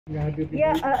Nggak hadir di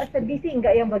Ya sedih sih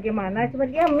enggak yang bagaimana, cuma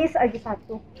dia miss aja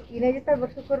satu. Ini aja saya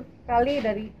bersyukur sekali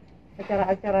dari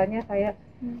acara-acaranya saya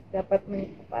dapat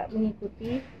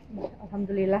mengikuti.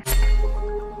 Alhamdulillah.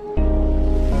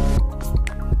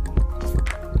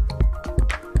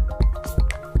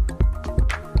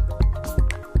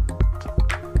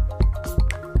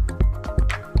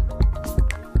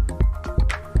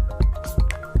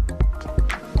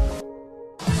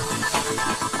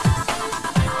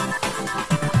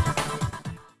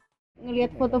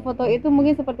 Ngelihat foto-foto itu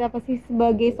mungkin seperti apa sih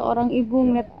sebagai seorang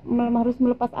ibu ngeliat harus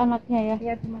melepas anaknya ya?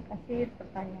 Ya, terima kasih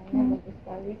pertanyaannya bagus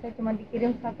sekali. Saya cuma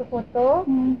dikirim satu foto,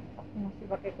 aku masih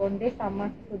pakai konde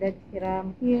sama sudah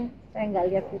disiram. Saya nggak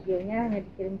lihat videonya, hanya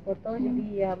dikirim foto. Jadi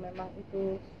ya memang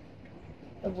itu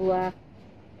sebuah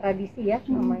tradisi ya,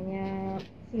 namanya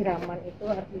siraman itu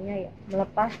artinya ya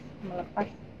melepas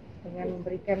dengan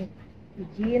memberikan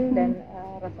izin dan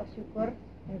rasa syukur.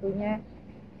 Tentunya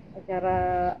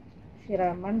acara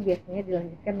siraman biasanya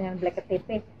dilanjutkan dengan black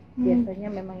KTP. Biasanya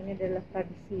memang ini adalah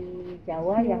tradisi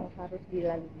Jawa yang harus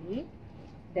dilalui,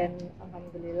 dan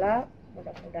alhamdulillah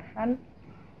mudah-mudahan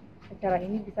acara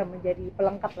ini bisa menjadi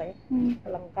pelengkap lah ya,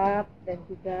 pelengkap dan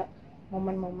juga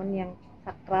momen-momen yang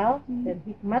sakral dan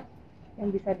hikmat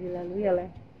yang bisa dilalui oleh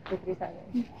putri saya.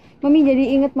 Mami jadi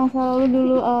inget masa lalu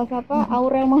dulu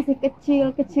Aurel masih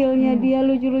kecilnya dia,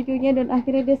 lucu-lucunya, dan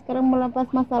akhirnya dia sekarang melepas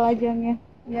masa lajangnya.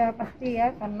 Ya pasti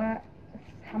ya, karena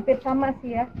hampir sama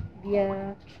sih ya,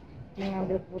 dia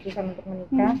mengambil keputusan untuk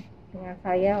menikah dengan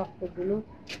saya waktu dulu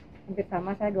hampir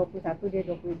sama, saya 21 dia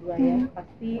 22 ya,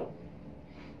 pasti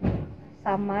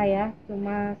sama ya,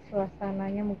 cuma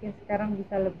suasananya mungkin sekarang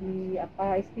bisa lebih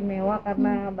istimewa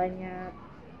karena banyak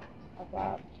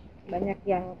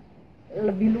yang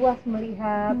lebih luas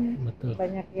melihat.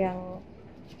 Banyak yang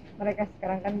mereka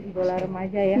sekarang kan idola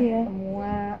remaja ya,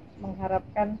 semua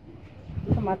mengharapkan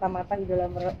semata-mata idola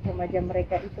remaja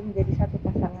mereka itu menjadi satu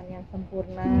pasangan yang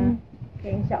sempurna,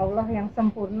 ya insya Allah yang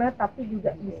sempurna tapi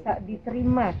juga bisa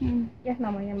diterima. Ya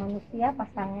namanya manusia,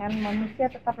 pasangan manusia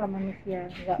tetaplah manusia,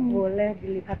 nggak boleh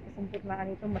dilihat kesempurnaan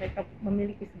itu mereka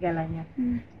memiliki segalanya.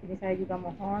 Jadi saya juga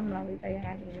mohon melalui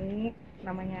tayangan ini,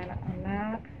 namanya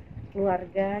anak-anak,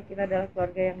 keluarga, kita adalah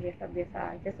keluarga yang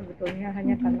biasa-biasa aja sebetulnya,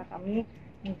 hanya karena kami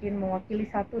mungkin mewakili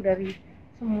satu dari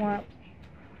semua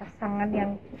pasangan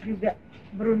yang juga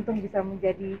beruntung bisa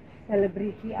menjadi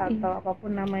selebriti atau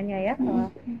apapun namanya ya,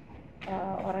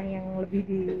 orang yang lebih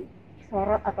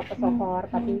disorot atau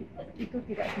pesohor, tapi itu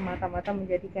tidak semata-mata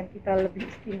menjadikan kita lebih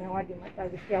istimewa di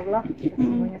mata Gusti Allah. Kita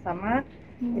semuanya sama.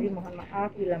 Jadi mohon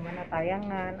maaf bila mana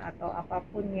tayangan atau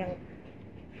apapun yang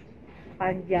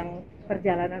panjang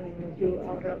perjalanan menuju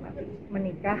Aurel nanti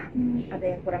menikah ada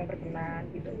yang kurang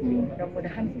berkenan gitu. Jadi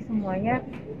mudah-mudahan sih semuanya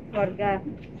keluarga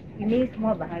ini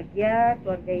semua bahagia,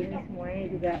 keluarga ini semuanya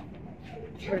juga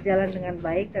berjalan dengan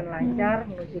baik dan lancar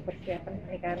menuju persiapan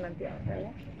pernikahan nanti Aurel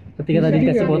ya. Ketika tadi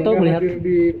dikasih foto melihat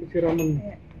di siraman,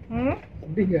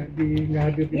 sedih nggak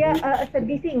hadir di ya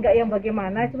sedih sih enggak yang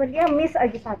bagaimana, cuma dia miss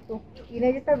aja satu.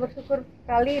 Ini aja saya bersyukur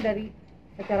sekali dari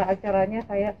acara-acaranya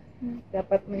saya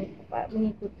dapat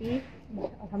mengikuti.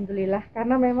 Alhamdulillah,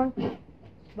 karena memang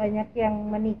banyak yang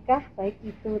menikah, baik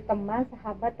itu teman,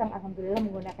 sahabat yang alhamdulillah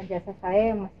menggunakan jasa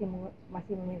saya, yang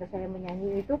masih meminta saya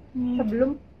menyanyi itu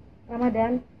sebelum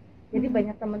Ramadan. Jadi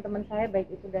banyak teman-teman saya,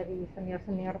 baik itu dari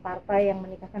senior-senior partai yang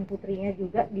menikahkan putrinya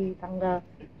juga di tanggal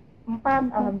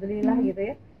 4, alhamdulillah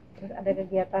gitu ya. Terus ada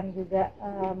kegiatan juga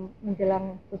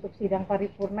menjelang tutup sidang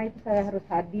paripurna itu saya harus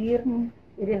hadir.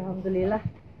 Jadi alhamdulillah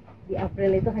di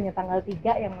April itu hanya tanggal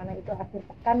 3 yang mana itu akhir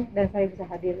pekan dan saya bisa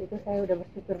hadir, itu saya udah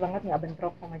bersyukur banget, nggak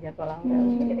bentrok sama jadwal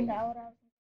Aurel.